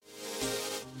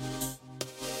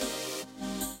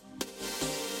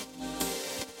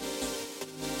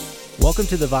Welcome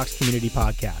to the Vox Community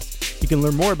Podcast. You can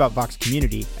learn more about Vox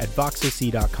Community at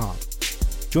voxoc.com.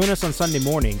 Join us on Sunday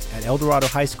mornings at El Dorado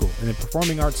High School in the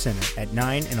Performing Arts Center at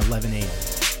 9 and 11 a.m.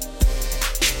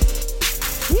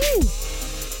 Woo!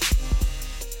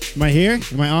 Am I here?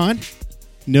 Am I on?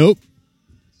 Nope.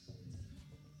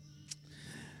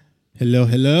 Hello,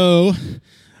 hello.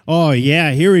 Oh,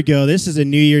 yeah, here we go. This is a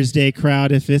New Year's Day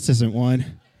crowd if this isn't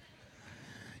one.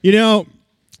 You know,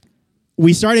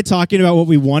 we started talking about what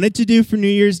we wanted to do for New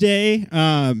Year's Day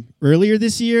earlier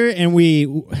this year, and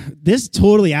this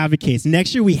totally advocates.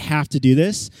 Next year, we have to do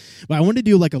this, but I want to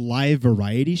do like a live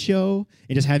variety show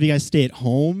and just have you guys stay at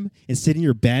home and sit in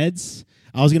your beds.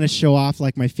 I was going to show off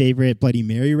like my favorite Bloody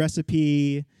Mary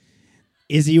recipe.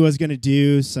 Izzy was going to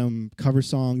do some cover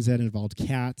songs that involved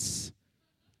cats.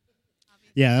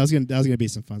 Yeah, that was gonna be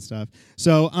some fun stuff.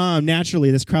 So naturally,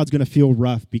 this crowd's going to feel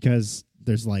rough because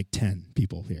there's like 10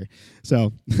 people here.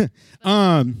 So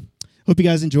hope you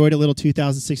guys enjoyed a little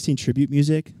 2016 tribute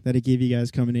music that I gave you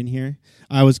guys coming in here.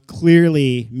 I was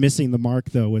clearly missing the mark,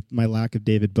 though, with my lack of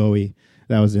David Bowie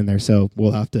that was in there. So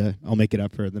I'll make it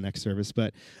up for the next service.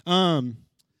 But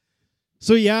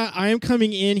so yeah, I am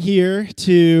coming in here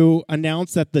to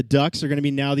announce that the Ducks are going to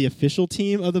be now the official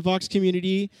team of the Vox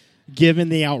Community, given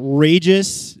the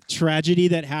outrageous tragedy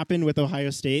that happened with Ohio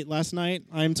State last night,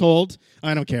 I'm told.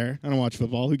 I don't care. I don't watch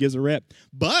football. Who gives a rip?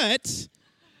 But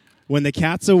when the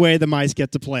cat's away, the mice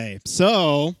get to play.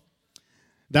 So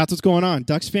that's what's going on.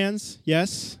 Ducks fans?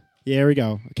 Yes? Yeah, there we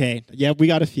go. Okay. Yeah, we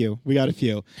got a few.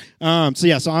 So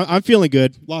I'm feeling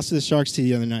good. Lost to the Sharks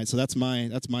the other night, so that's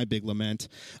my big lament.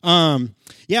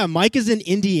 Yeah, Mike is in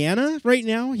Indiana right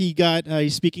now.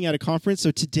 He's speaking at a conference. So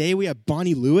today we have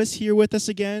Bonnie Lewis here with us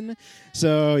again.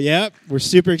 So yeah, we're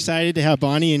super excited to have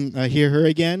Bonnie and hear her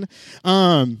again.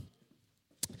 But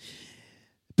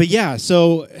yeah,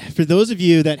 so for those of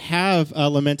you that have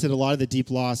lamented a lot of the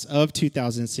deep loss of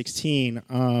 2016,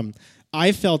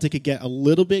 I felt it could get a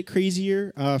little bit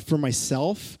crazier for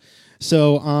myself.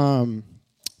 So,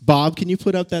 Bob, can you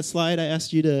put up that slide I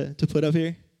asked you to put up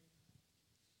here?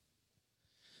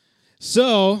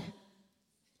 So,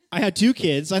 I had 2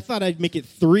 kids. I thought I'd make it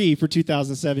 3 for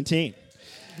 2017.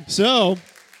 So,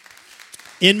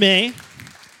 in May,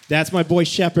 that's my boy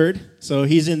Shepherd. So,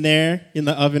 he's in there in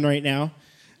the oven right now.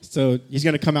 So, he's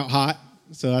going to come out hot.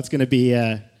 So, that's going to be,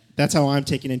 that's how I'm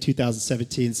taking in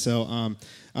 2017. So,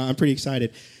 I'm pretty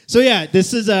excited. So yeah,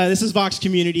 this is Vox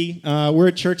Community. We're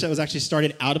a church that was actually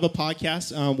started out of a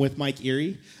podcast with Mike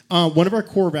Erie. One of our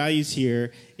core values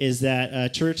here is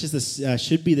that church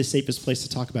should be the safest place to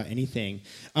talk about anything.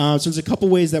 So there's a couple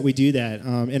ways that we do that.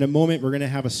 In a moment, we're going to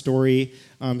have a story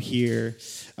here.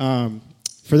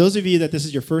 For those of you that this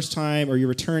is your first time or you're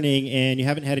returning and you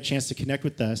haven't had a chance to connect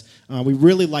with us, we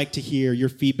really like to hear your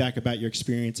feedback about your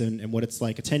experience and what it's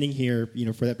like attending here,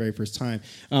 for that very first time.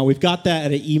 We've got that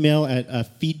at an email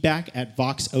at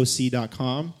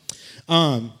feedback@voxoc.com.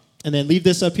 And then leave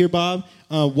this up here, Bob.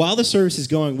 While the service is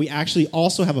going, we actually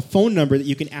also have a phone number that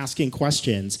you can ask in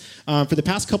questions. For the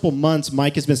past couple months,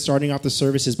 Mike has been starting off the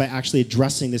services by actually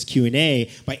addressing this Q&A,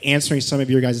 by answering some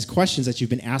of your guys' questions that you've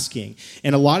been asking.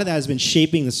 And a lot of that has been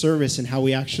shaping the service and how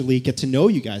we actually get to know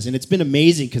you guys. And it's been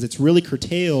amazing because it's really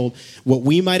curtailed what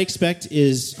we might expect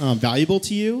is valuable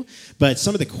to you. But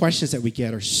some of the questions that we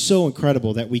get are so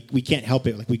incredible that we can't help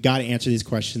it. Like, we got to answer these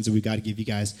questions and we got to give you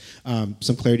guys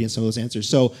some clarity in some of those answers.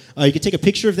 So you can take a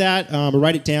picture of that or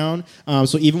write it down.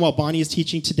 So even while Bonnie is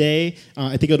teaching today,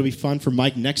 I think it'll be fun for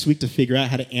Mike next week to figure out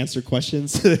how to answer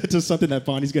questions to something that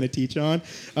Bonnie's going to teach on.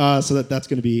 So that's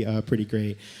going to be pretty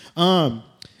great. But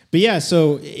yeah,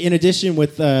 so in addition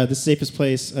with the safest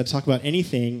place to talk about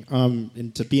anything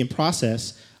and to be in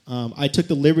process, I took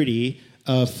the liberty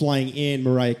of flying in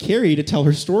Mariah Carey to tell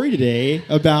her story today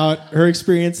about her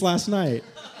experience last night.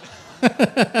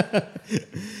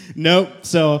 Nope.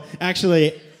 So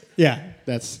actually, yeah,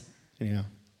 that's, anyhow.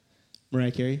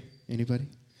 Mariah Carey? Anybody?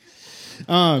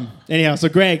 Anyhow, so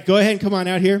Greg, go ahead and come on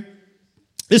out here.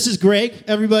 This is Greg,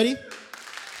 everybody.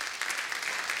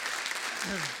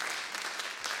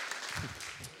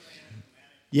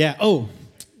 Yeah. Oh,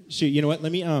 shoot. You know what?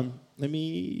 Let me.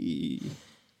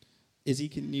 Izzy,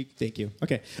 can you? Thank you.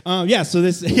 Okay. Yeah. So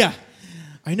this. Yeah.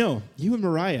 I know you and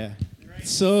Mariah.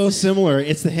 So similar.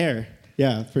 It's the hair.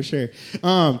 Yeah, for sure.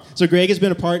 So Greg has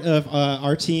been a part of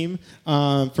our team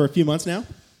for a few months now.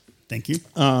 Thank you.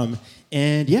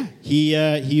 And yeah,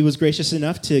 he was gracious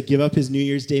enough to give up his New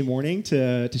Year's Day morning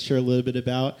to share a little bit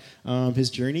about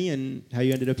his journey and how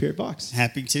you ended up here at Vox.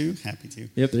 Happy to.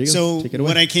 Yep, there you go. So take it away.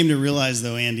 What I came to realize,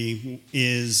 though, Andy,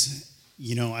 is,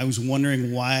 I was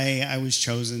wondering why I was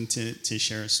chosen to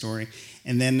share a story.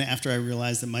 And then after I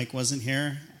realized that Mike wasn't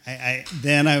here,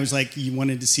 Then I was like, you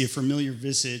wanted to see a familiar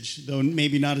visage, though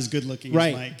maybe not as good looking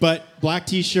Right, as Mike. but black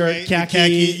T-shirt, Right,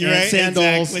 khaki, and right,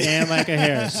 sandals, exactly. and like a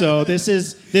hair. So this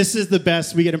is the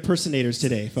best. We get impersonators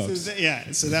today, folks.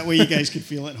 So that way you guys could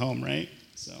feel at home, right?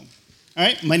 So, all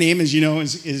right, my name, as you know,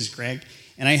 is Greg,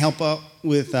 and I help out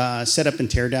with setup and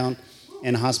teardown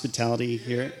and hospitality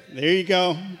here. There you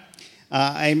go.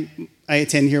 I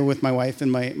attend here with my wife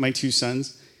and my two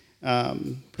sons.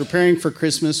 Preparing for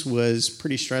Christmas was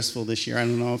pretty stressful this year. I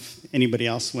don't know if anybody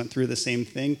else went through the same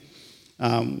thing.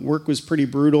 Work was pretty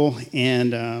brutal,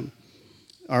 and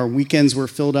our weekends were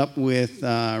filled up with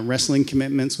wrestling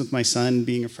commitments with my son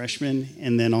being a freshman,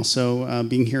 and then also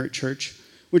being here at church,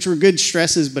 which were good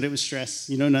stresses, but it was stress,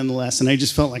 nonetheless. And I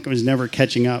just felt like I was never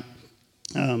catching up.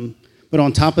 But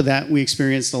on top of that, we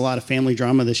experienced a lot of family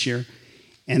drama this year,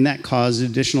 and that caused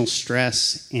additional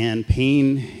stress and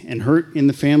pain and hurt in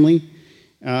the family.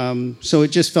 So it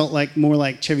just felt more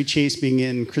like Chevy Chase being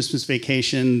in Christmas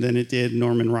Vacation than it did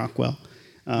Norman Rockwell.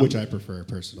 Which I prefer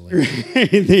personally.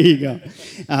 There you go.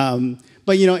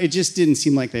 But, it just didn't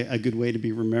seem like a good way to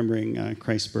be remembering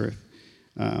Christ's birth.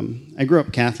 I grew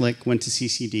up Catholic, went to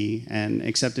CCD, and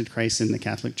accepted Christ in the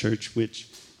Catholic Church, which,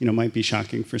 might be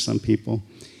shocking for some people.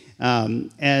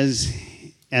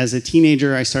 As a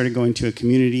teenager, I started going to a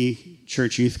community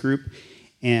church youth group,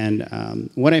 and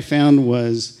what I found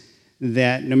was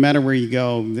that no matter where you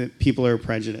go, that people are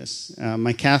prejudiced.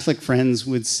 My Catholic friends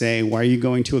would say, "Why are you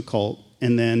going to a cult?"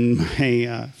 And then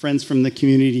my friends from the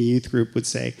community youth group would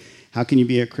say, "How can you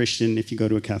be a Christian if you go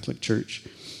to a Catholic church?"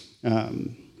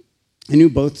 I knew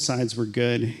both sides were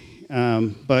good,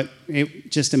 but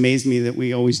it just amazed me that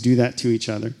we always do that to each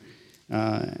other.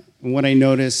 And what I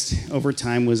noticed over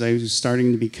time was I was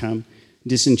starting to become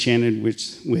disenchanted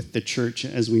with the church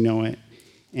as we know it.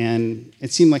 And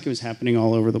it seemed like it was happening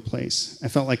all over the place. I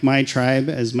felt like my tribe,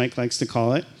 as Mike likes to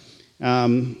call it,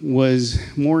 was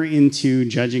more into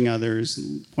judging others,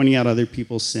 pointing out other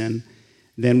people's sin,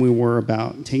 than we were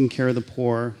about taking care of the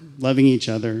poor, loving each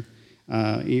other,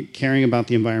 caring about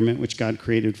the environment which God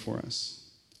created for us.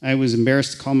 I was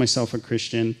embarrassed to call myself a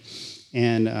Christian,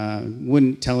 and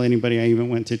wouldn't tell anybody I even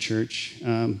went to church.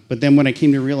 But then what I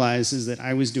came to realize is that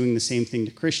I was doing the same thing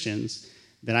to Christians,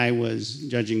 that I was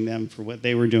judging them for what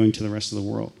they were doing to the rest of the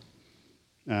world.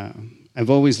 I've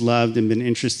always loved and been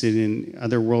interested in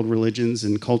other world religions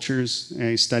and cultures.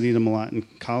 I studied them a lot in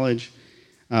college,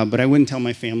 but I wouldn't tell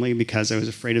my family because I was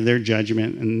afraid of their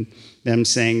judgment and them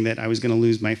saying that I was going to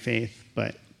lose my faith.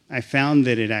 But I found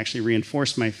that it actually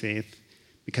reinforced my faith,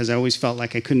 because I always felt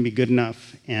like I couldn't be good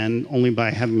enough, and only by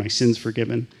having my sins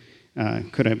forgiven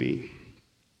could I be.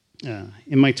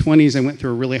 In my 20s, I went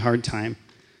through a really hard time.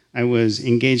 I was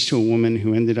engaged to a woman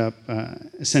who ended up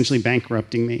essentially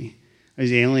bankrupting me. I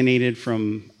was alienated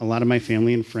from a lot of my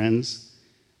family and friends.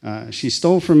 She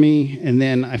stole from me, and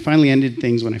then I finally ended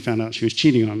things when I found out she was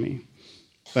cheating on me.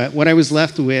 But what I was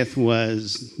left with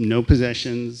was no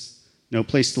possessions, no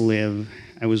place to live.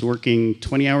 I was working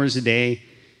 20 hours a day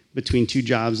between two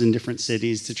jobs in different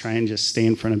cities to try and just stay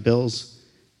in front of bills.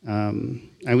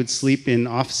 I would sleep in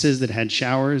offices that had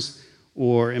showers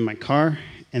or in my car.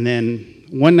 And then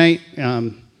one night,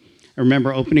 I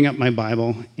remember opening up my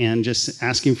Bible and just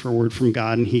asking for a word from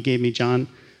God, and he gave me John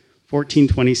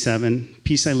 14:27,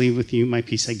 "Peace I leave with you, my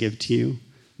peace I give to you.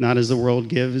 Not as the world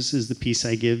gives is the peace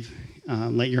I give.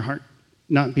 Let your heart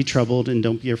not be troubled, and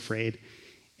don't be afraid."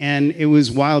 And it was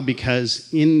wild, because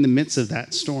in the midst of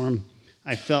that storm,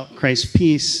 I felt Christ's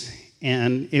peace,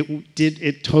 and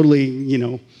it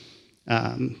totally,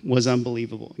 was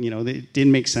unbelievable. It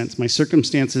didn't make sense. My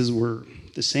circumstances were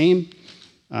the same.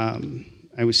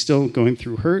 I was still going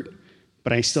through hurt,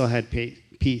 but I still had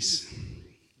peace.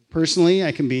 Personally,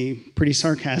 I can be pretty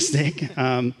sarcastic.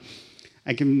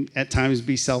 I can at times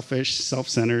be selfish,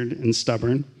 self-centered, and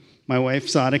stubborn. My wife,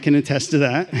 Sada, can attest to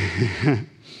that. I'm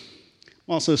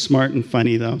also smart and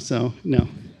funny, though, so no.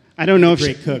 I don't know if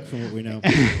great cook from what we know.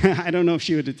 I don't know if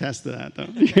she would attest to that, though.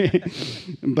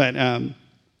 But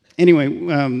anyway,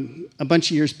 a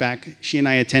bunch of years back, she and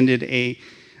I attended a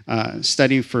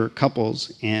study for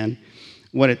couples, and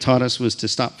what it taught us was to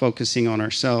stop focusing on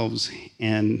ourselves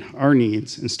and our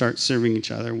needs and start serving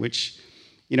each other, which,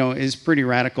 is pretty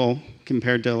radical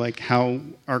compared to how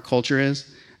our culture is.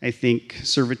 I think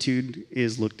servitude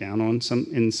is looked down on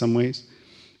in some ways.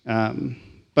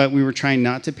 But we were trying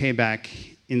not to pay back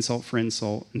insult for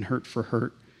insult and hurt for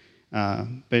hurt,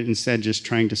 but instead just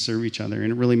trying to serve each other,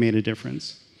 and it really made a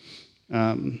difference.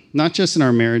 Not just in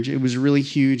our marriage, it was really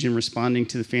huge in responding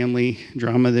to the family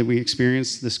drama that we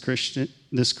experienced this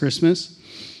Christmas,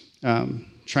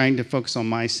 trying to focus on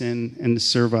my sin and to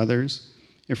serve others.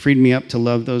 It freed me up to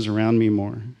love those around me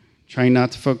more. trying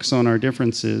not to focus on our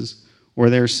differences or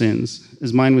their sins,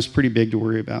 as mine was pretty big to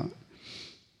worry about.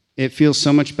 It feels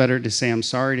so much better to say I'm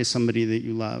sorry to somebody that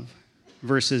you love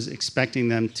versus expecting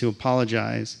them to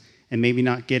apologize and maybe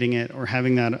not getting it or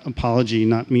having that apology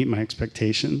not meet my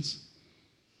expectations.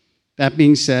 That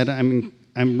being said, I'm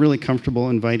really comfortable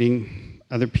inviting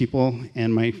other people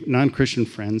and my non-Christian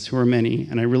friends, who are many,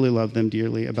 and I really love them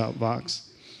dearly, about Vox.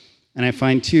 And I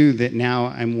find, too, that now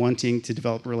I'm wanting to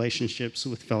develop relationships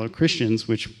with fellow Christians,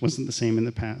 which wasn't the same in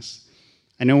the past.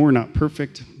 I know we're not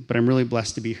perfect, but I'm really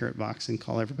blessed to be here at Vox and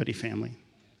call everybody family.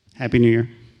 Happy New Year.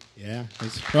 Yeah.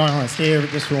 Hold on. Stay here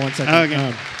just for 1 second.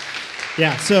 Okay.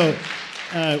 Yeah, so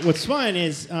what's fun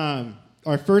is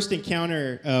our first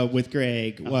encounter with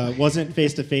Greg wasn't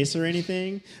face-to-face or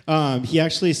anything. He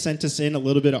actually sent us in a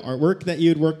little bit of artwork that you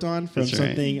had worked on from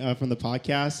something from the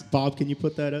podcast. Bob, can you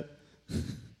put that up?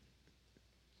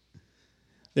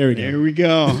 There we go. There we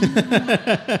go.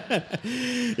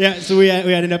 Yeah, so we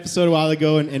had an episode a while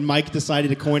ago, and Mike decided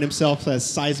to coin himself as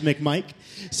Seismic Mike.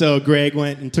 So Greg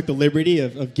went and took the liberty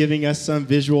of giving us some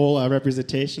visual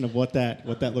representation of what that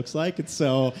looks like. And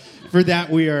so for that,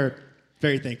 we are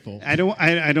very thankful. I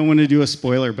don't want to do a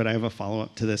spoiler, but I have a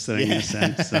follow-up to this that I'm going to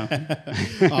send. So.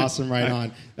 Awesome, right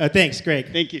on. Thanks,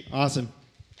 Greg. Thank you. Awesome.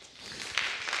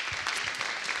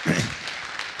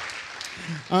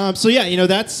 So yeah,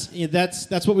 that's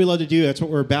what we love to do. That's what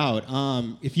we're about.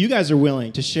 If you guys are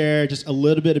willing to share just a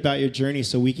little bit about your journey,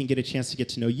 so we can get a chance to get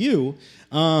to know you,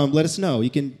 let us know. You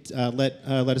can let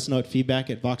us know at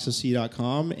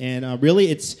feedback@voxoc.com. And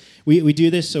really, we do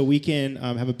this so we can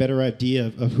have a better idea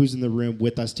of who's in the room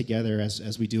with us together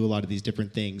as we do a lot of these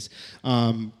different things.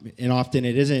 And often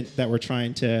it isn't that we're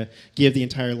trying to give the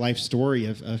entire life story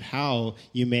of how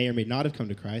you may or may not have come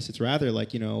to Christ. It's rather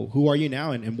like, who are you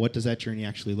now and what does that journey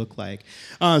actually look like?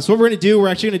 So what we're going to do, we're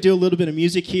actually going to do a little bit of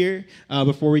music here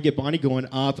before we get Bonnie going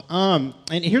up.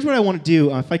 And here's what I want to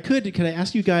do. If I could I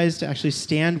ask you guys to actually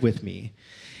stand with me?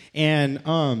 And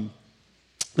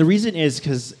the reason is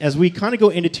because as we kind of go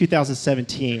into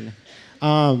 2017,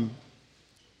 I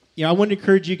want to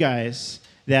encourage you guys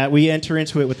that we enter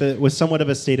into it with somewhat of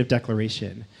a state of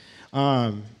declaration.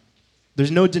 There's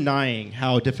no denying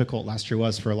how difficult last year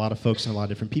was for a lot of folks and a lot of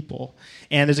different people.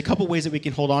 And there's a couple ways that we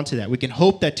can hold on to that. We can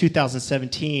hope that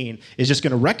 2017 is just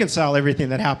going to reconcile everything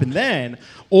that happened then,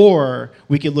 or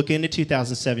we could look into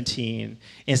 2017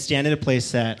 and stand in a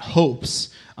place that hopes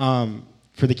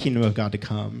for the kingdom of God to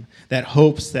come, that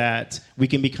hopes that we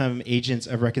can become agents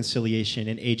of reconciliation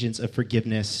and agents of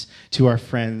forgiveness to our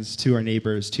friends, to our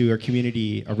neighbors, to our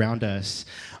community around us.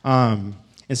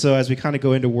 And so as we kind of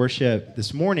go into worship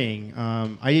this morning,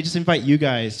 I just invite you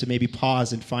guys to maybe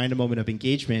pause and find a moment of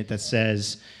engagement that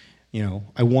says,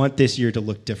 I want this year to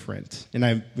look different.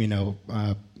 And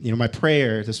my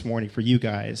prayer this morning for you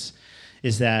guys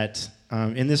is that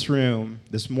in this room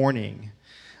this morning,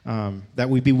 that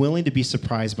we'd be willing to be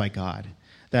surprised by God,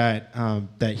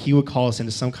 that He would call us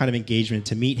into some kind of engagement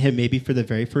to meet Him maybe for the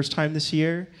very first time this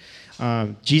year.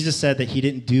 Jesus said that He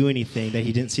didn't do anything that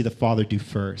He didn't see the Father do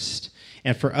first.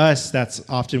 And for us, that's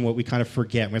often what we kind of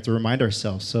forget. We have to remind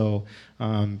ourselves. So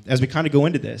as we kind of go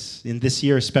into this, in this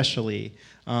year especially,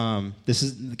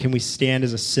 can we stand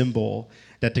as a symbol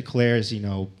that declares,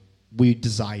 we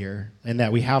desire, and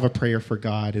that we have a prayer for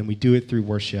God, and we do it through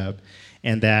worship,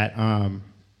 and that,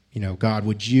 God,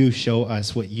 would you show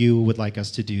us what you would like us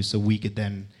to do so we could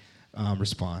then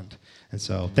respond. And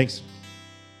so thanks.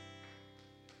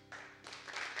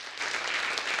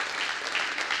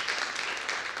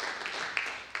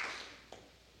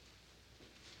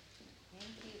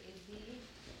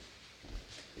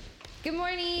 Good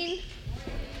morning.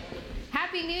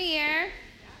 Happy New Year.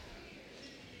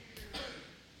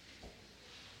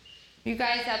 You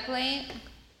guys up late?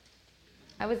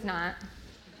 I was not.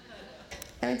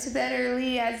 I went to bed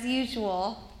early as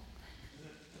usual.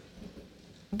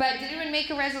 But did anyone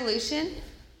make a resolution?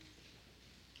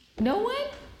 No one?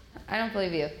 I don't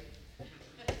believe you.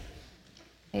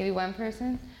 Maybe one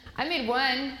person? I made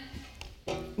one.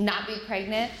 Not be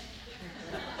pregnant.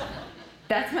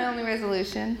 That's my only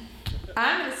resolution.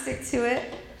 I'm going to stick to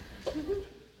it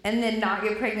and then not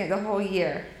get pregnant the whole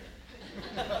year.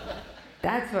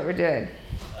 That's what we're doing.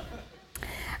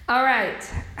 All right.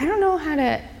 I don't know how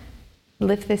to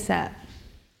lift this up. Do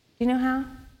you know how?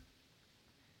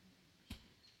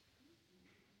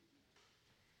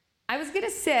 I was going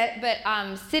to sit, but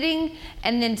sitting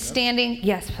and then standing.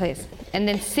 Yes, please. And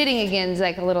then sitting again is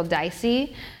like a little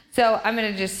dicey. So I'm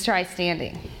going to just try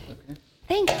standing.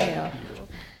 Thank you.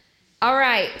 All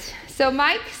right. So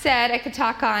Mike said I could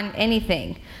talk on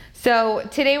anything. So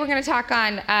today we're going to talk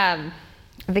on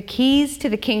The keys to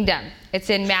the kingdom. It's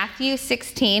in Matthew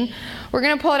 16. We're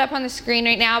going to pull it up on the screen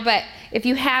right now, but if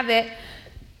you have it,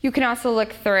 you can also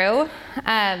look through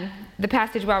the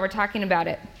passage while we're talking about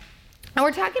it. And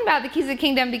we're talking about the keys of the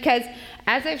kingdom because,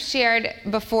 as I've shared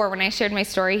before when I shared my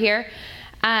story here,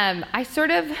 I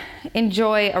sort of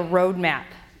enjoy a roadmap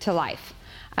to life.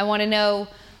 I want to know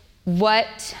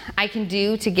what I can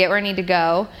do to get where I need to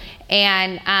go.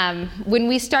 And when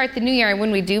we start the new year, and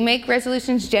when we do make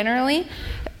resolutions generally,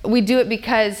 we do it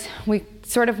because we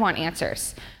sort of want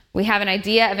answers. We have an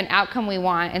idea of an outcome we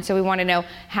want, and so we want to know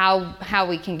how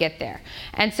we can get there.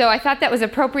 And so I thought that was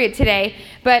appropriate today.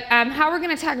 But how we're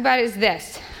going to talk about it is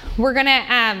this. We're going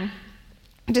to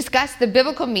discuss the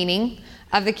biblical meaning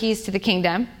of the keys to the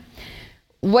kingdom,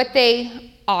 what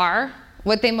they are,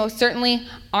 what they most certainly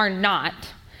are not,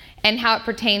 and how it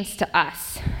pertains to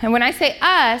us. And when I say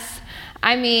us,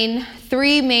 I mean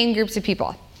three main groups of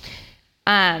people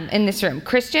in this room: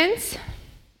 Christians,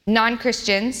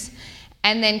 non-Christians,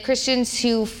 and then Christians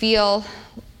who feel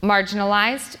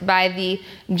marginalized by the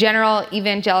general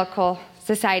evangelical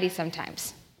society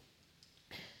sometimes.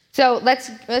 So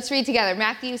let's read together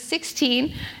Matthew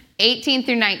 16, 18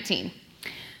 through 19.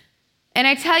 And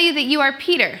I tell you that you are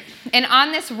Peter, and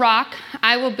on this rock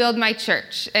I will build my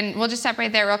church. And we'll just stop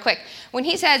right there real quick. When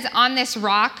he says on this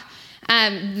rock,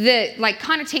 the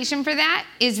connotation for that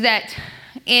is that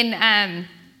in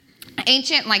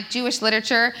ancient Jewish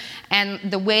literature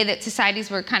and the way that societies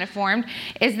were kind of formed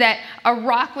is that a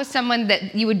rock was someone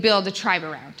that you would build a tribe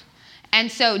around.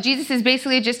 And so Jesus is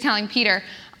basically just telling Peter,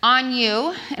 on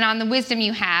you and on the wisdom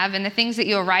you have and the things that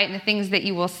you will write and the things that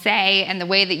you will say and the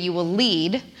way that you will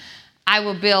lead, I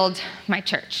will build my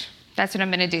church. That's what I'm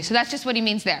going to do. So that's just what he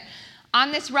means there.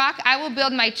 On this rock, I will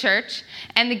build my church,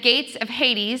 and the gates of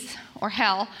Hades, or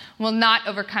hell, will not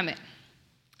overcome it.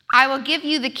 I will give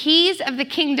you the keys of the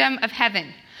kingdom of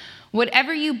heaven.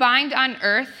 Whatever you bind on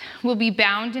earth will be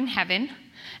bound in heaven,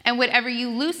 and whatever you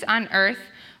loose on earth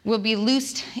will be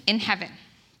loosed in heaven.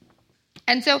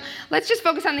 And so let's just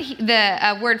focus on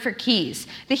the word for keys.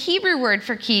 The Hebrew word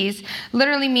for keys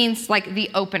literally means the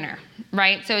opener,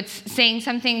 right? So it's saying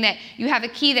something that you have a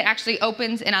key that actually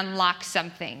opens and unlocks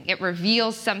something. It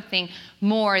reveals something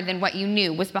more than what you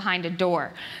knew was behind a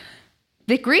door.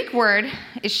 The Greek word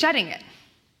is shutting it.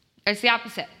 It's the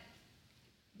opposite.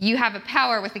 You have a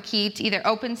power with a key to either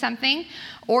open something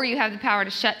or you have the power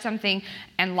to shut something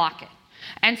and lock it.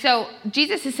 And so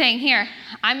Jesus is saying here,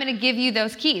 I'm going to give you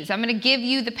those keys. I'm going to give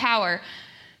you the power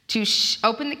to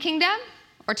open the kingdom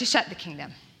or to shut the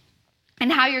kingdom.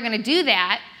 And how you're going to do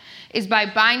that is by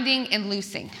binding and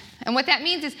loosing. And what that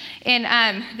means is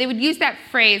they would use that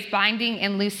phrase, binding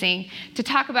and loosing, to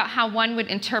talk about how one would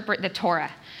interpret the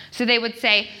Torah. So they would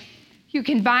say, you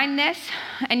can bind this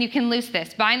and you can loose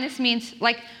this. Bind this means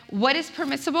what is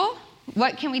permissible,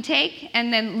 what can we take,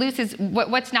 and then loose is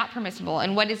what's not permissible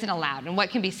and what isn't allowed and what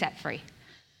can be set free.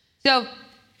 So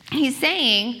he's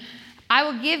saying, I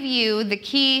will give you the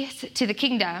keys to the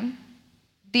kingdom,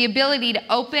 the ability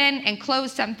to open and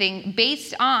close something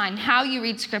based on how you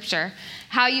read scripture,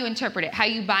 how you interpret it, how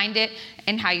you bind it,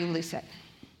 and how you loose it.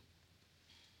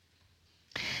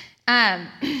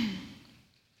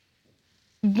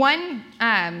 One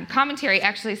commentary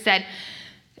actually said,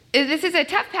 this is a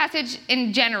tough passage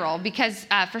in general because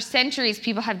for centuries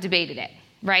people have debated it,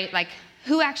 right?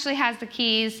 Who actually has the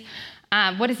keys?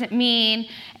 What does it mean?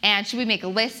 And should we make a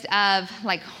list of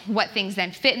what things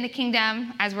then fit in the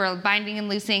kingdom as we're binding and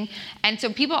loosing? And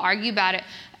so people argue about it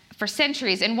for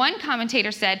centuries. And one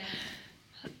commentator said,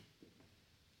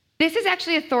 this is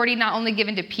actually authority not only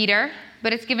given to Peter,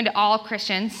 but it's given to all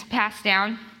Christians, passed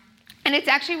down. And it's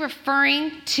actually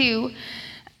referring to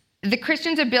the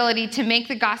Christian's ability to make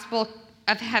the gospel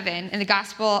of heaven and the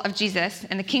gospel of Jesus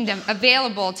and the kingdom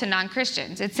available to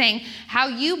non-Christians. It's saying how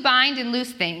you bind and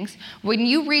loose things, when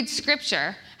you read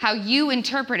scripture, how you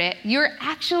interpret it, you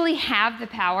actually have the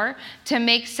power to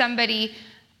make somebody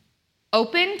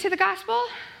open to the gospel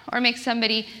or make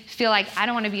somebody feel like, I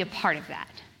don't want to be a part of that.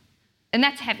 And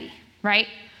that's heavy, right?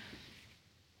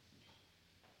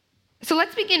 So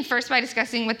let's begin first by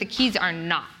discussing what the keys are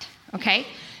not, okay?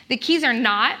 The keys are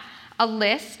not a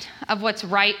list of what's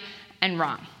right and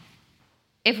wrong.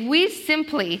 If we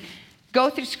simply go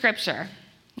through scripture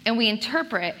and we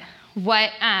interpret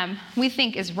what we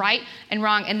think is right and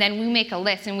wrong, and then we make a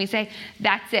list and we say,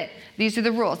 that's it. These are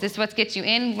the rules. This is what gets you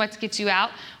in, what gets you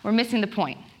out. We're missing the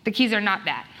point. The keys are not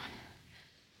that.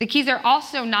 The keys are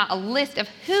also not a list of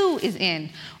who is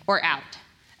in or out,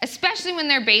 especially when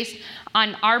they're based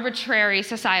on arbitrary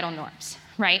societal norms,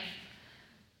 right?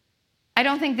 I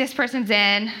don't think this person's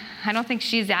in. I don't think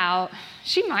she's out.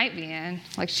 She might be in.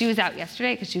 Like, she was out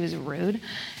yesterday because she was rude.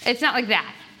 It's not like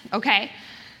that, okay?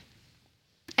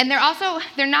 And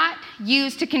they're not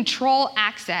used to control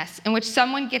access in which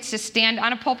someone gets to stand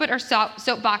on a pulpit or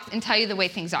soapbox and tell you the way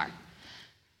things are.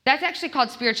 That's actually called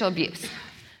spiritual abuse.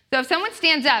 So if someone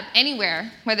stands up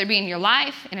anywhere, whether it be in your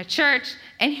life, in a church,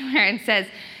 anywhere, and says,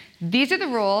 these are the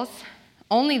rules,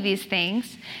 only these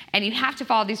things, and you have to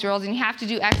follow these rules, and you have to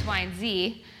do X, Y, and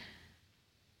Z,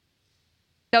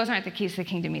 those aren't the keys to the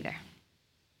kingdom either.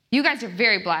 You guys are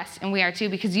very blessed, and we are too,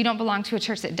 because you don't belong to a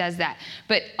church that does that.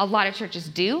 But a lot of churches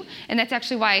do, and that's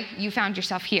actually why you found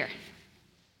yourself here,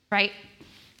 right?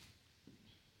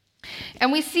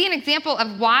 And we see an example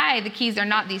of why the keys are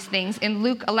not these things in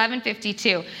Luke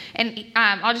 11:52. And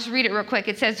I'll just read it real quick.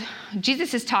 It says,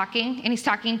 Jesus is talking, and he's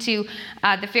talking to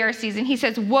the Pharisees, and he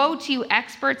says, "Woe to you,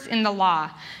 experts in the law,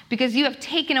 because you have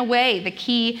taken away the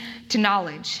key to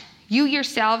knowledge. You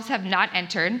yourselves have not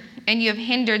entered, and you have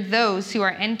hindered those who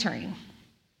are entering."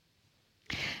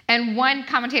 And one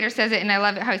commentator says it, and I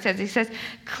love it how he says it. He says,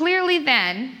 "Clearly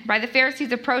then, by the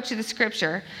Pharisees' approach to the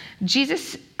scripture,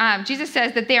 Jesus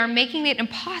says that they are making it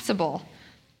impossible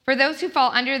for those who fall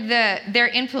under their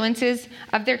influences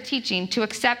of their teaching to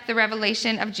accept the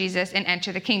revelation of Jesus and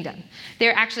enter the kingdom.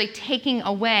 They're actually taking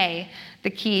away the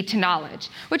key to knowledge,"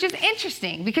 which is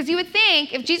interesting, because you would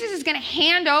think if Jesus is going to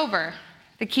hand over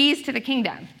the keys to the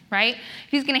kingdom, right?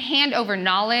 If he's going to hand over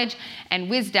knowledge and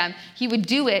wisdom, he would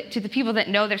do it to the people that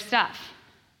know their stuff.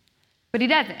 But he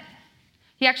doesn't.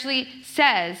 He actually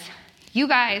says, you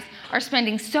guys are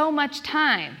spending so much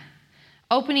time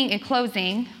opening and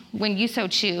closing when you so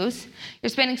choose. You're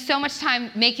spending so much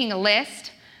time making a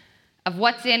list of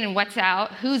what's in and what's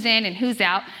out, who's in and who's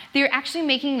out, that you're actually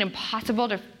making it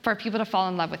impossible for people to fall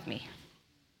in love with me.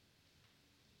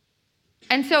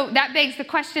 And so that begs the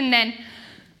question then,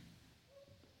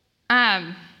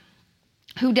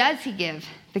 who does he give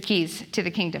the keys to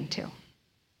the kingdom to?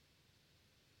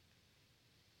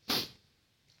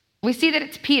 We see that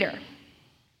it's Peter.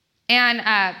 And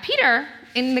Peter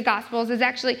in the Gospels is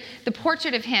actually, the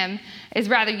portrait of him is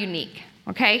rather unique,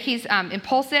 okay? He's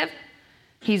impulsive,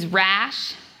 he's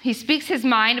rash, he speaks his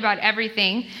mind about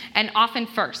everything, and often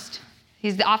first.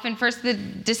 He's often first the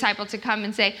disciple to come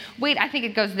and say, wait, I think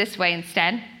it goes this way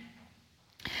instead.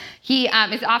 He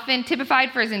is often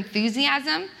typified for his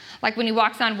enthusiasm. Like when he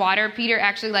walks on water, Peter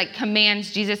actually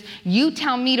commands Jesus, you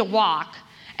tell me to walk,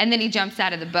 and then he jumps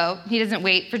out of the boat. He doesn't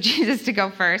wait for Jesus to go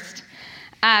first.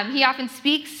 He often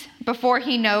speaks before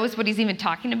he knows what he's even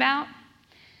talking about.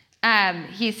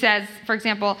 He says, for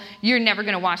example, you're never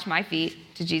going to wash my feet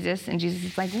to Jesus. And Jesus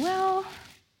is like, well,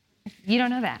 you don't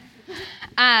know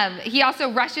that. He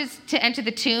also rushes to enter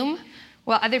the tomb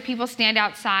while other people stand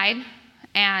outside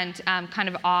and kind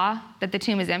of awe that the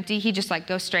tomb is empty. He just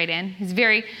goes straight in. He's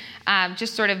very,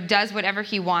 just sort of does whatever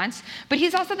he wants. But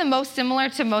he's also the most similar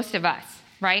to most of us,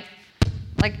 right?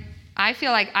 I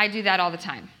feel like I do that all the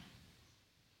time.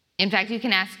 In fact, you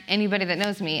can ask anybody that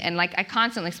knows me, and I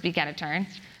constantly speak out of turn.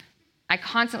 I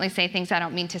constantly say things I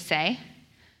don't mean to say.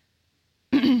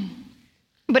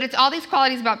 But it's all these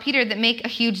qualities about Peter that make a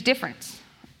huge difference.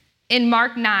 In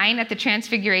Mark 9 at the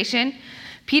Transfiguration,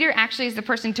 Peter actually is the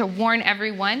person to warn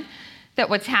everyone that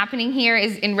what's happening here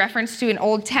is in reference to an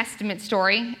Old Testament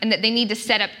story and that they need to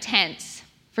set up tents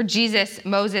for Jesus,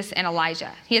 Moses, and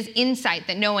Elijah. He has insight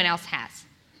that no one else has.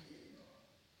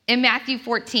 In Matthew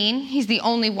 14, he's the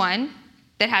only one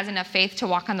that has enough faith to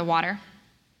walk on the water.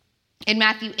 In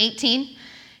Matthew 18,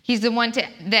 he's the one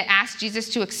that asked Jesus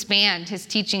to expand his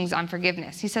teachings on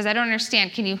forgiveness. He says, I don't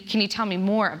understand. Can you tell me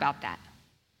more about that?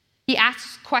 He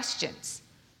asks questions.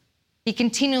 He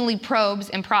continually probes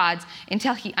and prods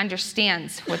until he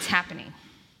understands what's happening.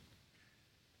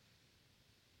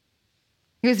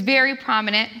 He was very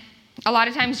prominent. A lot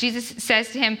of times Jesus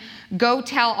says to him, go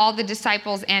tell all the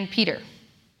disciples and Peter.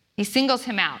 He singles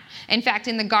him out. In fact,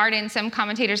 in the garden, some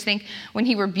commentators think when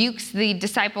he rebukes the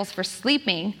disciples for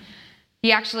sleeping,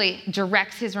 he actually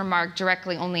directs his remark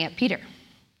directly only at Peter.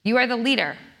 You are the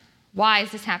leader. Why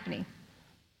is this happening?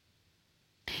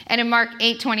 And in Mark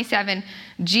 8:27,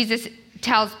 Jesus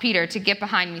tells Peter to get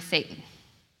behind me, Satan.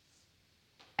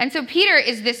 And so Peter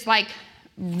is this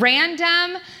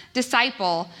random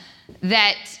disciple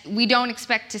that we don't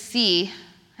expect to see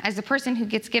as the person who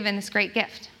gets given this great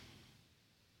gift.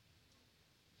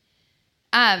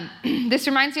 This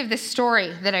reminds me of this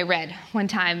story that I read one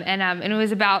time, and it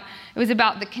was about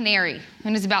the canary, and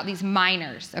it was about these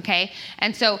miners, okay?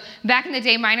 And so back in the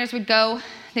day, miners would go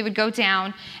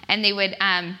down, and they would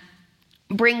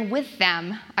bring with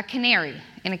them a canary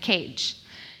in a cage.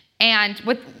 And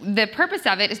what the purpose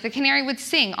of it is the canary would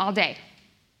sing all day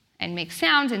and make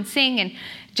sounds and sing and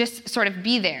just sort of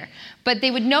be there. But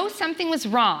they would know something was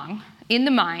wrong in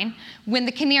the mine when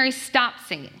the canary stopped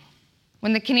singing,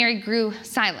 when the canary grew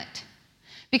silent.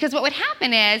 Because what would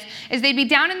happen is they'd be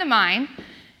down in the mine,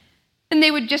 and they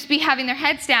would just be having their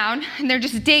heads down, and they're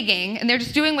just digging, and they're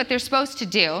just doing what they're supposed to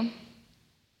do.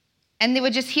 And they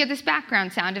would just hear this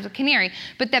background sound of the canary.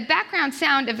 But that background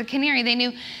sound of the canary, they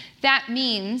knew that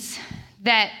means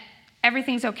that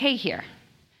everything's okay here.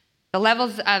 The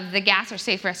levels of the gas are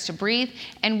safe for us to breathe,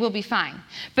 and we'll be fine.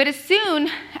 But as soon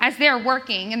as they're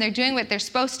working and they're doing what they're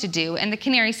supposed to do, and the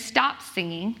canary stops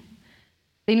singing,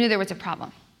 they knew there was a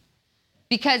problem.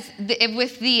 Because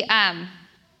if the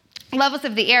levels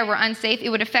of the air were unsafe, it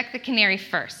would affect the canary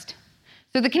first.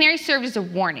 So the canary served as a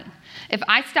warning. If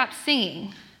I stop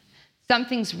singing,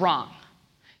 something's wrong.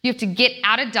 You have to get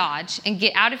out of Dodge and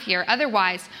get out of here,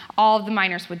 otherwise all of the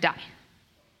miners would die.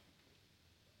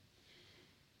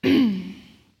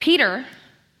 Peter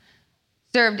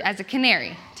served as a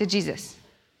canary to Jesus.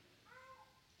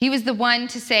 He was the one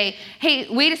to say, hey,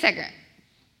 wait a second,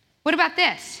 what about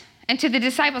this? And to the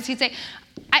disciples, he'd say,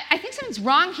 I think something's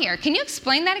wrong here. Can you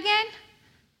explain that again?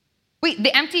 Wait,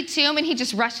 the empty tomb, and he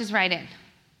just rushes right in.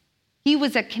 He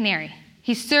was a canary.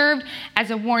 He served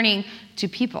as a warning to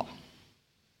people.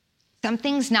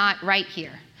 Something's not right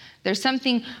here. There's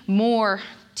something more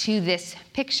to this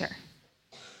picture.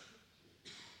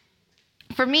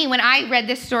 For me, when I read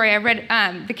this story, I read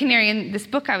The Canary in this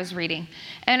book I was reading,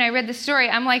 and I read the story,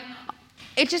 I'm like,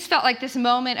 it just felt like this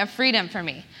moment of freedom for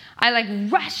me. I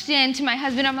rushed in to my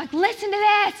husband. I'm like, listen to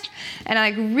this. And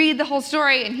I read the whole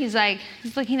story, and he's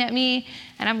looking at me,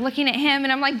 and I'm looking at him,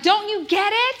 and I'm like, don't you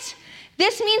get it?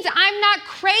 This means I'm not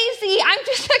crazy. I'm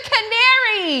just a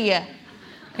canary.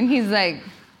 And he's like,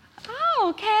 oh,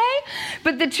 okay.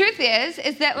 But the truth is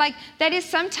that that is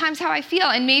sometimes how I feel,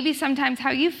 and maybe sometimes how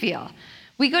you feel.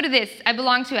 We go to this, I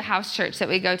belong to a house church that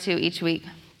we go to each week.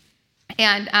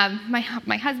 And my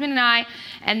husband and I,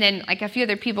 and then a few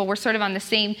other people, we're sort of on the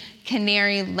same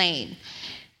canary lane.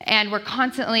 And we're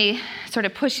constantly sort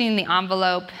of pushing the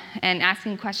envelope and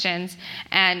asking questions.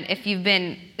 And if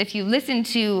you listen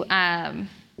to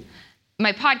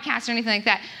my podcast or anything like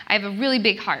that, I have a really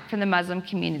big heart for the Muslim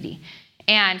community.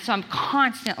 And so I'm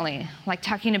constantly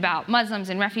talking about Muslims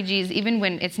and refugees, even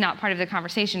when it's not part of the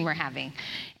conversation we're having.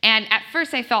 And at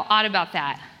first I felt odd about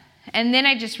that. And then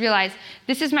I just realized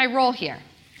this is my role here.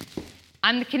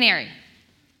 I'm the canary.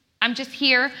 I'm just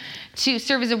here to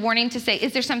serve as a warning to say,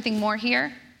 is there something more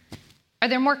here? Are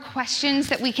there more questions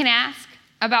that we can ask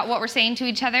about what we're saying to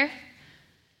each other?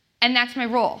 And that's my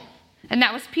role. And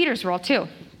that was Peter's role too.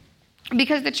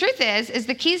 Because the truth is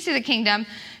the keys to the kingdom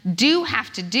do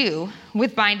have to do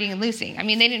with binding and loosing. I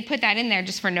mean, they didn't put that in there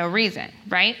just for no reason,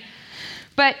 right?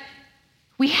 But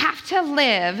we have to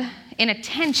live in a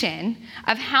tension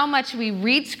of how much we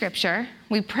read Scripture,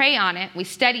 we pray on it, we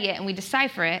study it, and we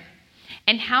decipher it,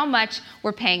 and how much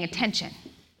we're paying attention.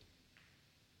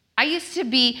 I used to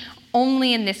be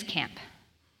only in this camp.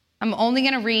 I'm only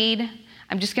going to read.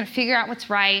 I'm just going to figure out what's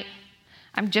right.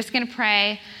 I'm just going to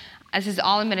pray. This is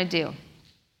all I'm going to do.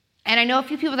 And I know a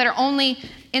few people that are only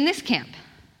in this camp.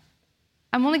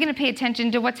 I'm only going to pay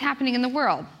attention to what's happening in the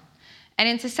world and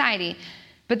in society.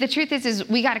 But the truth is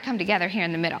we got to come together here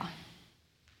in the middle.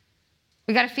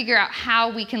 We got to figure out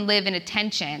how we can live in a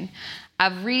tension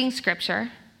of reading Scripture,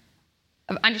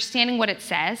 of understanding what it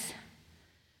says,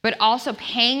 but also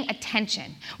paying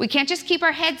attention. We can't just keep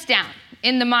our heads down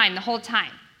in the mind the whole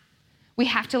time. We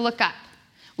have to look up.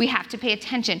 We have to pay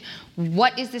attention.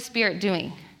 What is the Spirit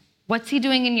doing? What's He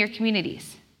doing in your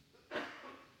communities?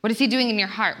 What is He doing in your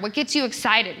heart? What gets you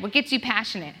excited? What gets you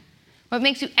passionate? What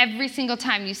makes you every single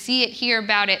time you see it, hear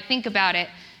about it, think about it,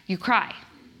 you cry?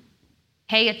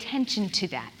 Pay attention to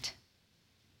that.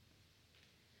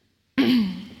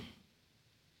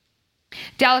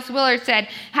 Dallas Willard said,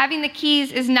 having the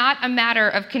keys is not a matter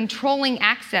of controlling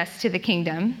access to the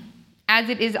kingdom, as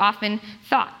it is often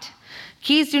thought.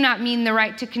 Keys do not mean the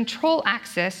right to control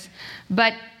access,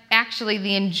 but actually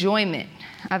the enjoyment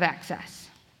of access.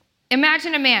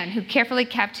 Imagine a man who carefully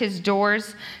kept his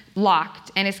doors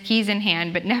locked and his keys in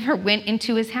hand, but never went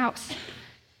into his house.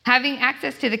 Having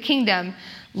access to the kingdom,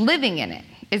 living in it,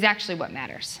 is actually what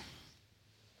matters.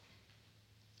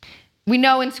 We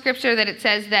know in Scripture that it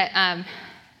says that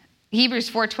Hebrews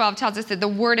 4:12 tells us that the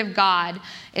Word of God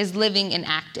is living and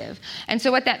active. And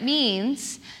so what that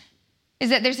means is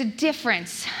that there's a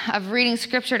difference of reading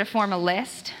Scripture to form a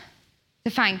list,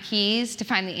 to find keys, to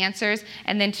find the answers,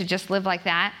 and then to just live like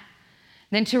that,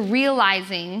 than to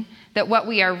realizing that what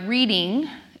we are reading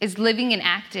is living and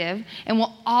active and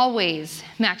will always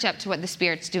match up to what the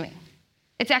Spirit's doing.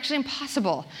 It's actually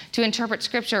impossible to interpret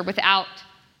Scripture without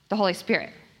the Holy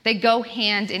Spirit. They go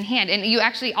hand in hand. And you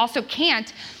actually also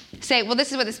can't say, well,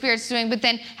 this is what the Spirit's doing, but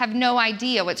then have no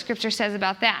idea what Scripture says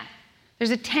about that.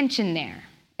 There's a tension there.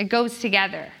 It goes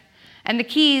together. And the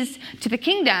keys to the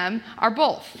kingdom are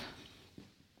both.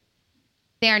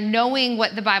 They are knowing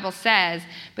what the Bible says,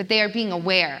 but they are being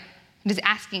aware. It is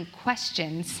asking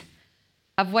questions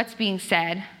of what's being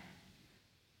said.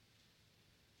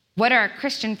 What are our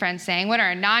Christian friends saying? What are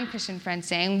our non-Christian friends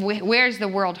saying? Where's the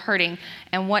world hurting?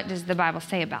 And what does the Bible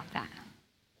say about that?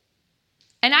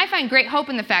 And I find great hope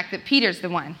in the fact that Peter's the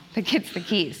one that gets the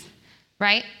keys,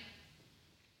 right?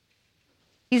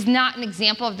 He's not an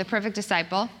example of the perfect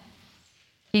disciple.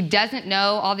 He doesn't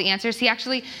know all the answers. He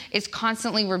actually is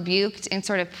constantly rebuked and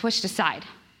sort of pushed aside.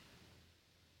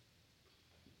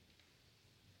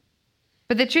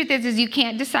 But the truth is you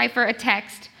can't decipher a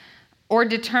text or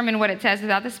determine what it says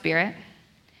without the Spirit,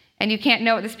 and you can't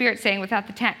know what the Spirit's saying without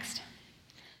the text.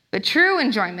 But true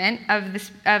enjoyment of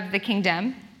the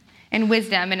kingdom and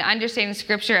wisdom and understanding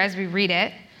Scripture as we read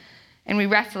it and we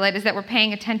wrestle it is that we're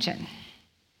paying attention.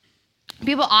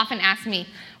 People often ask me,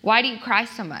 why do you cry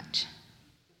so much?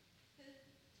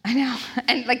 I know.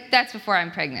 And that's before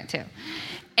I'm pregnant too.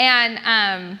 And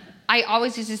I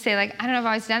always used to say I don't know if I've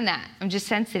always done that. I'm just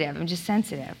sensitive.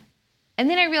 And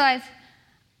then I realized,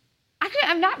 actually,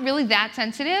 I'm not really that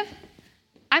sensitive.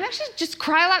 I'm actually just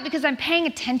cry a lot because I'm paying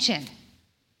attention.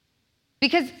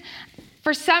 Because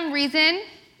for some reason,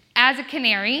 as a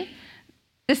canary,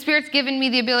 the Spirit's given me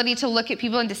the ability to look at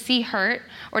people and to see hurt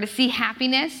or to see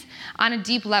happiness on a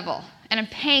deep level. And I'm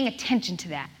paying attention to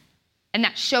that. And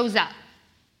that shows up.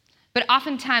 But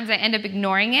oftentimes I end up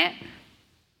ignoring it,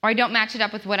 or I don't match it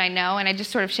up with what I know, and I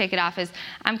just sort of shake it off as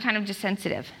I'm kind of just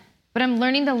sensitive. But I'm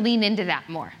learning to lean into that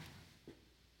more.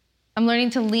 I'm learning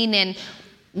to lean in.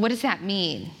 What does that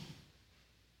mean?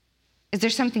 Is there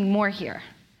something more here?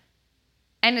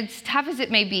 And as tough as it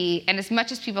may be, and as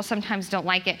much as people sometimes don't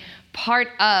like it, part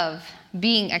of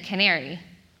being a canary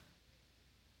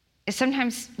is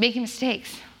sometimes making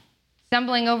mistakes,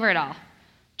 stumbling over it all,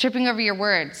 tripping over your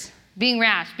words, being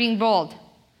rash, being bold.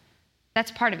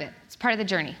 That's part of it. It's part of the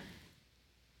journey.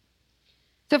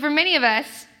 So for many of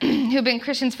us who've been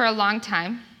Christians for a long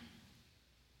time,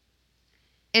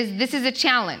 this is a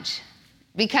challenge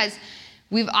because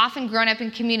we've often grown up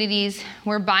in communities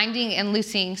where binding and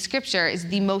loosing Scripture is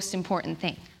the most important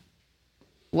thing.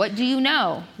 What do you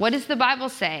know? What does the Bible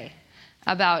say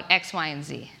about X, Y, and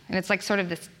Z? And it's sort of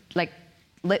this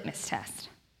litmus test.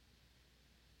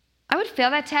 I would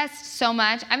fail that test so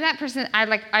much. I'm that person,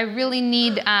 I really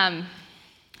need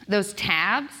those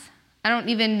tabs. I don't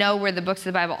even know where the books of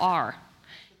the Bible are.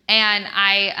 And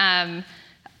I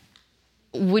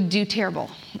would do terrible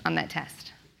on that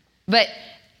test. But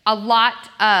a lot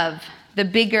of the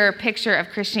bigger picture of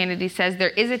Christianity says there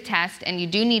is a test and you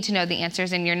do need to know the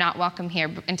answers and you're not welcome here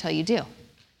until you do.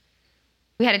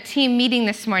 We had a team meeting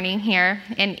this morning here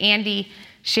and Andy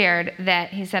shared that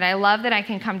he said, I love that I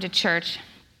can come to church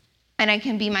and I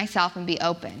can be myself and be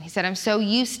open. He said, I'm so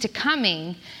used to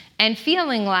coming and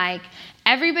feeling like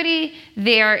everybody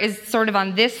there is sort of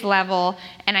on this level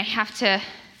and I have to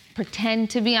pretend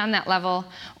to be on that level,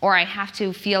 or I have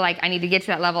to feel like I need to get to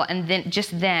that level, and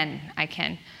then I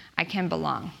can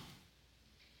belong.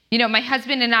 You know, my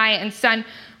husband and I and son,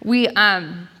 we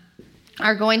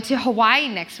are going to Hawaii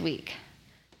next week.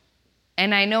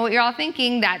 And I know what you're all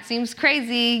thinking. That seems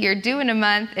crazy. You're doing a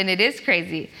month, and it is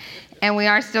crazy. And we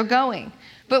are still going.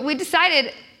 But we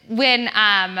decided when,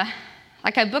 I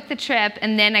booked the trip,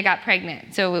 and then I got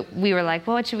pregnant. So we were like,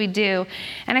 well, what should we do?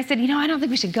 And I said, I don't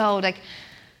think we should go.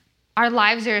 Our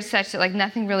lives are such that,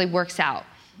 nothing really works out,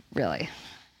 really.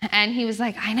 And he was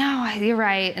like, I know, you're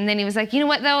right. And then he was like, you know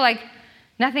what, though?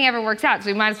 Nothing ever works out, so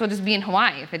we might as well just be in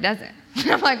Hawaii if it doesn't.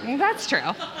 And I'm like, well, that's true.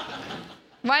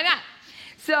 Why not?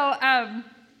 So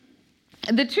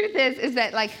the truth is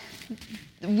that,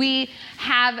 we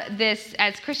have this,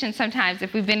 as Christians sometimes,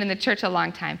 if we've been in the church a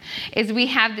long time, is we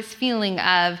have this feeling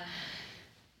of,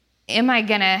 am I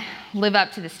going to live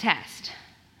up to this test?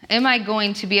 Am I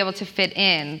going to be able to fit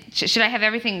in? Should I have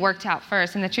everything worked out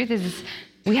first? And the truth is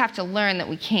we have to learn that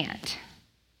we can't.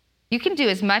 You can do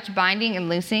as much binding and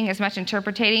loosing, as much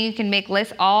interpreting. You can make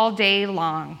lists all day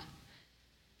long.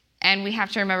 And we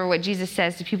have to remember what Jesus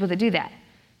says to people that do that.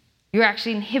 You're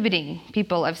actually inhibiting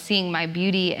people of seeing my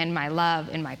beauty and my love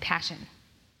and my passion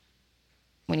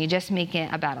when you just make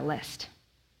it about a list.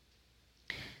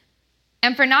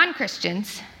 And for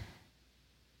non-Christians,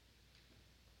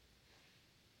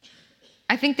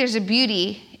 I think there's a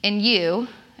beauty in you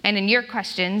and in your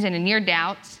questions and in your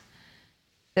doubts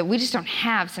that we just don't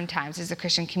have sometimes as a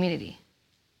Christian community.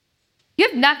 You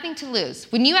have nothing to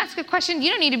lose. When you ask a question, you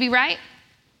don't need to be right.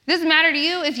 It doesn't matter to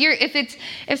you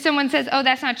if someone says, oh,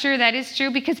 that's not true, that is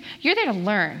true, because you're there to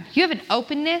learn. You have an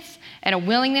openness and a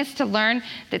willingness to learn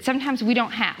that sometimes we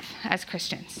don't have as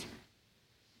Christians.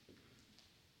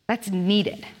 That's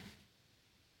needed.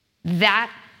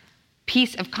 That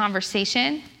piece of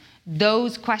conversation,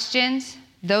 those questions,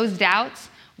 those doubts,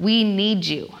 we need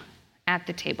you at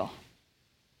the table.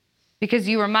 Because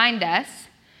you remind us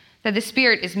that the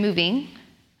Spirit is moving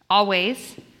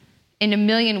always in a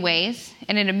million ways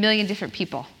and in a million different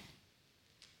people.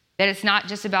 That it's not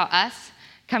just about us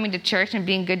coming to church and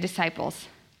being good disciples.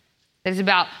 That it's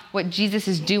about what Jesus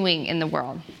is doing in the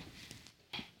world.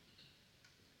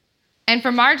 And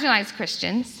for marginalized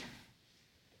Christians,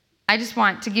 I just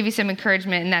want to give you some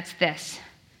encouragement, and that's this.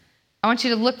 I want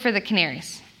you to look for the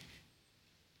canaries.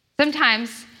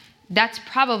 Sometimes that's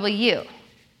probably you,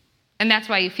 and that's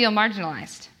why you feel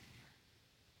marginalized.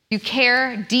 You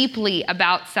care deeply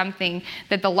about something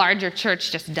that the larger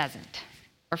church just doesn't,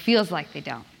 or feels like they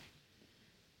don't.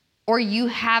 Or you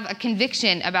have a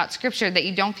conviction about Scripture that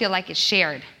you don't feel like is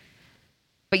shared,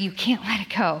 but you can't let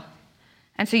it go.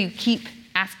 And so you keep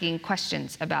asking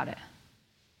questions about it.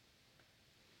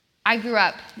 I grew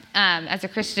up as a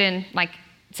Christian,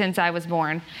 since I was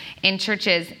born, in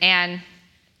churches, and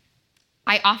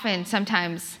I often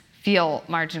sometimes feel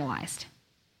marginalized.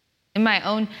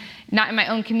 Not in my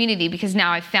own community, because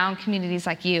now I've found communities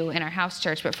like you in our house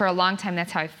church, but for a long time,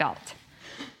 that's how I felt.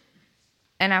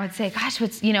 And I would say, gosh,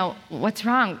 what's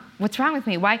wrong? What's wrong with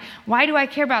me? Why do I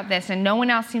care about this? And no one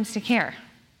else seems to care.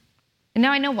 And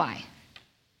now I know why.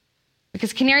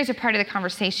 Because canaries are part of the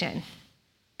conversation.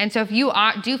 And so if you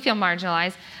do feel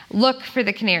marginalized, look for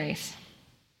the canaries.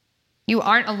 You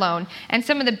aren't alone. And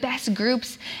some of the best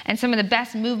groups and some of the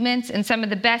best movements and some of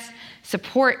the best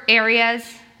support areas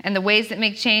and the ways that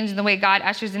make change and the way God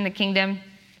ushers in the kingdom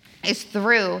is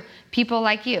through people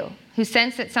like you who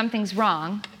sense that something's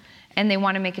wrong and they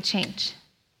want to make a change.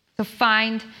 So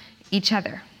find each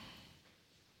other.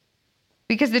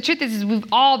 Because the truth is we've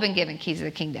all been given keys of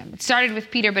the kingdom. It started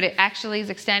with Peter, but it actually is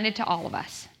extended to all of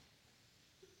us.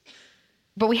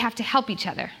 But we have to help each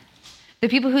other. The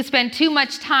people who spend too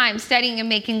much time studying and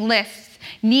making lists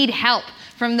need help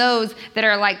from those that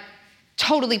are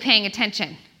totally paying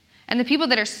attention. And the people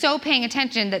that are so paying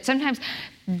attention that sometimes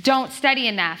don't study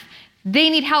enough, they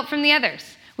need help from the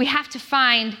others. We have to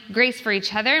find grace for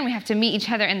each other, and we have to meet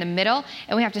each other in the middle,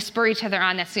 and we have to spur each other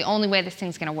on. That's the only way this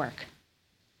thing's going to work.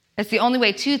 That's the only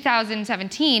way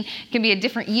 2017 can be a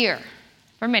different year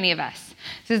for many of us.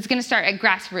 So it's going to start at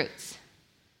grassroots.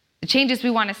 The changes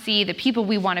we want to see, the people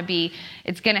we want to be,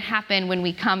 it's going to happen when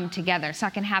we come together. It's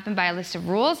not going to happen by a list of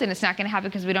rules, and it's not going to happen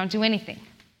because we don't do anything.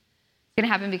 It's going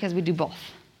to happen because we do both.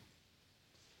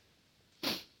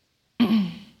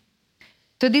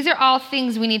 So these are all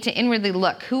things we need to inwardly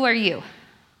look. Who are you?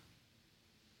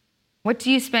 What do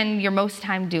you spend your most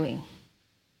time doing?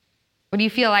 What do you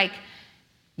feel like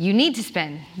you need to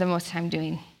spend the most time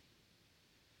doing?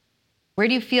 Where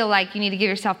do you feel like you need to give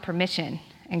yourself permission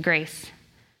and grace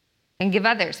and give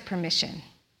others permission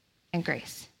and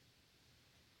grace?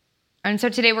 And so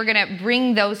today we're going to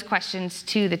bring those questions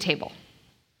to the table.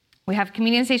 We have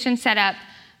communion station set up.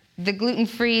 The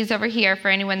gluten-free is over here for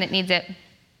anyone that needs it.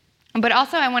 But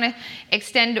also I want to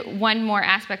extend one more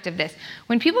aspect of this.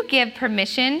 When people give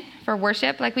permission for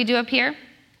worship like we do up here,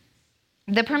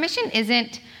 the permission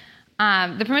is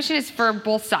for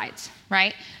both sides,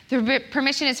 right? The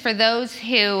permission is for those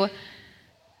who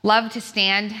love to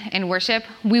stand and worship.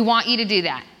 We want you to do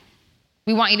that.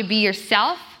 We want you to be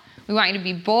yourself. We want you to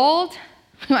be bold.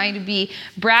 We want you to be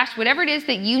brash. Whatever it is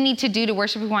that you need to do to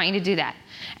worship, we want you to do that.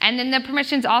 And then the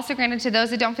permission is also granted to those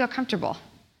that don't feel comfortable.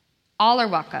 All are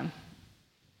welcome.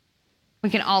 We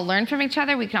can all learn from each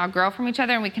other, we can all grow from each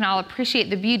other, and we can all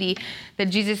appreciate the beauty that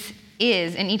Jesus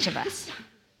is in each of us.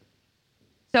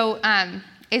 So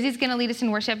Izzy's going to lead us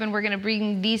in worship, and we're going to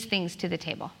bring these things to the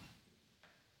table.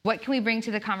 What can we bring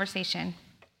to the conversation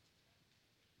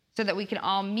so that we can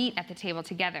all meet at the table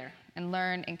together and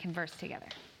learn and converse together?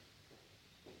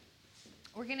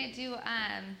 We're going to do,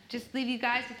 just leave you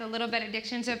guys with a little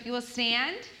benediction. So if you will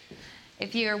stand,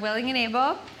 if you're willing and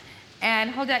able,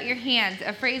 and hold out your hands.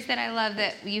 A phrase that I love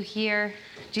that you hear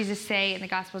Jesus say in the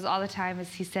Gospels all the time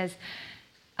is he says,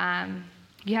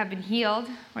 you have been healed,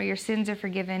 or your sins are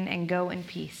forgiven, and go in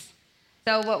peace.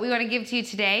 So what we want to give to you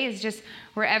today is just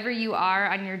wherever you are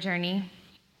on your journey,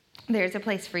 there's a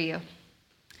place for you.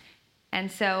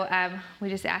 And so we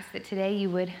just ask that today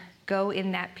you would go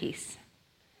in that peace.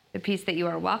 The peace that you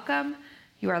are welcome,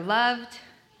 You are loved,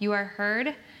 you are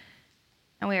heard,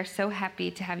 and we are so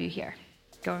happy to have you here.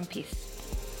 Go in peace.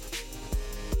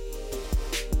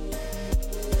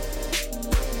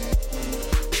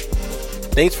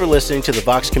 Thanks for listening to the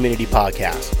Vox Community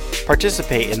Podcast.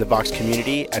 Participate in the Vox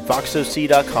community at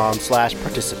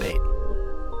voxoc.com/participate.